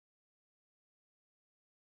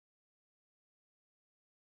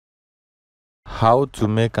How to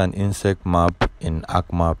make an inset map in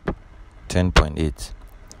arcmap 10.8.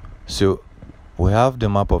 So we have the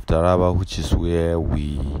map of Taraba, which is where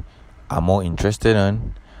we are more interested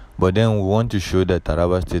in, but then we want to show that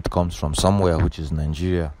Taraba state comes from somewhere, which is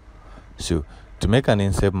Nigeria. So to make an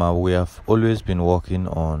inset map, we have always been working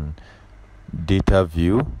on data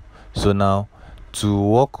view. So now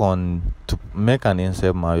to make an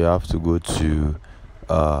inset map, you have to go to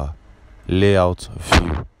layout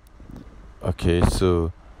view. Okay,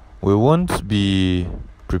 so we won't be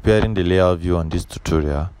preparing the layout view on this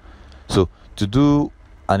tutorial. So to do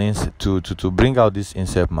an insert, to bring out this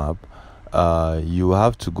inset map, you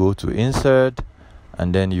have to go to insert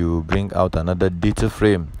and then you bring out another data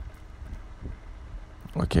frame.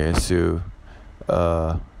 Okay, so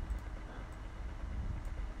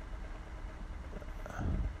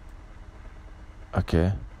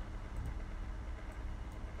okay,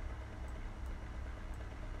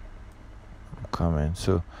 comment.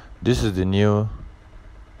 So this is the new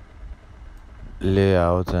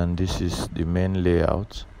layout and this is the main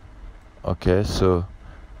layout. Okay, so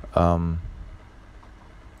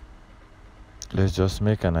let's just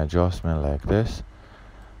make an adjustment like this.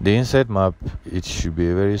 The inset map, it should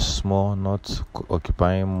be very small, not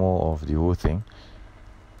occupying more of the whole thing.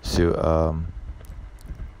 So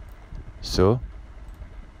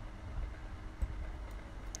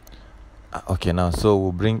okay, now so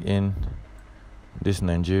we'll bring in this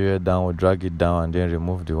Nigeria down, we'll drag it down and then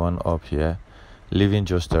remove the one up here, leaving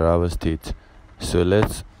just Taraba state. So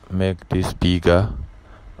let's make this bigger.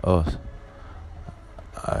 Oh,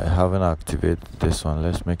 I haven't activated this one.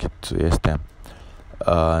 Let's make it to S10.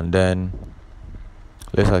 And then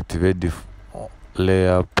let's activate the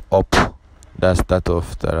layer up, that's that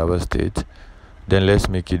of Taraba state. Then let's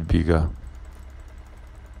make it bigger.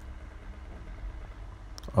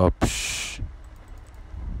 Up.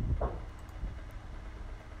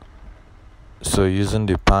 So using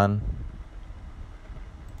the pan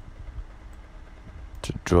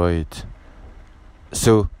to draw it.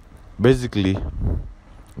 So basically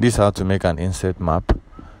this is how to make an inset map.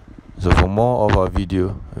 So for more of our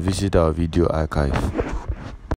video, visit our video archive.